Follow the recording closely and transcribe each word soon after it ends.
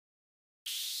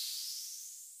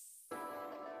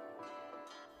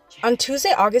On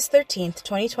Tuesday, August 13th,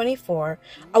 2024,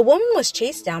 a woman was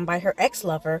chased down by her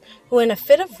ex-lover who, in a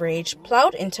fit of rage,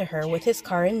 plowed into her with his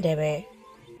car in Debe.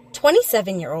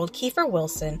 27-year-old Kiefer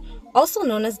Wilson, also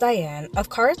known as Diane, of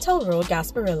Caratal Road,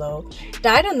 Gasparillo,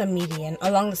 died on the median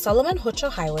along the Solomon Hochoy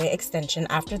Highway extension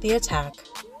after the attack.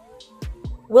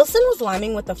 Wilson was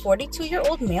liming with a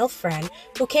 42-year-old male friend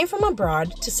who came from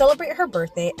abroad to celebrate her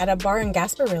birthday at a bar in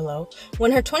Gasparillo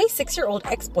when her 26-year-old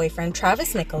ex-boyfriend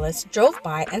Travis Nickolas drove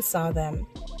by and saw them.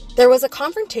 There was a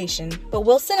confrontation, but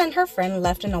Wilson and her friend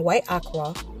left in a white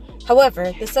Aqua.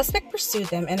 However, the suspect pursued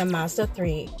them in a Mazda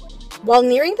 3. While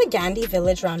nearing the Gandhi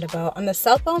Village roundabout on the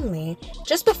southbound lane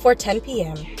just before 10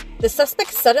 p.m., the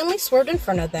suspect suddenly swerved in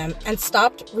front of them and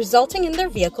stopped, resulting in their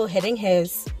vehicle hitting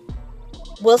his.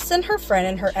 Wilson, her friend,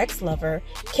 and her ex-lover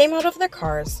came out of their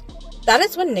cars. That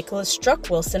is when Nickolas struck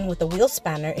Wilson with a wheel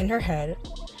spanner in her head.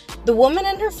 The woman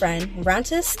and her friend ran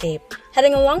to escape,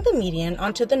 heading along the median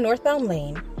onto the northbound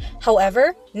lane.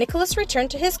 However, Nickolas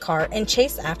returned to his car and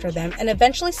chased after them and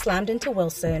eventually slammed into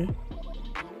Wilson.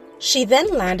 She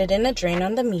then landed in a drain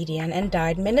on the median and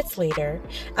died minutes later,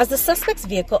 as the suspect's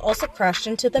vehicle also crashed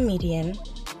into the median.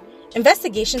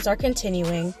 Investigations are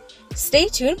continuing. Stay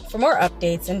tuned for more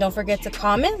updates and don't forget to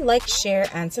comment, like, share,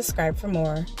 and subscribe for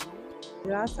more.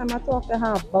 The last time I talked to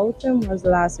her about him was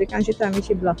last week, and she told me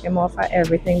she blocked him off for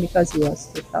everything because he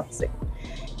was too toxic.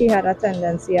 He had a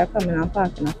tendency of coming and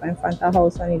parking up in front of the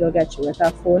house and he'll get you with a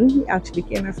phone. He actually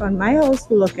came in front of my house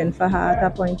looking for her at a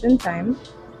point in time.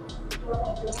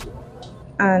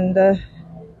 And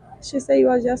she said he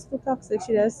was just too toxic.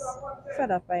 She just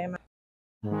fed up by him.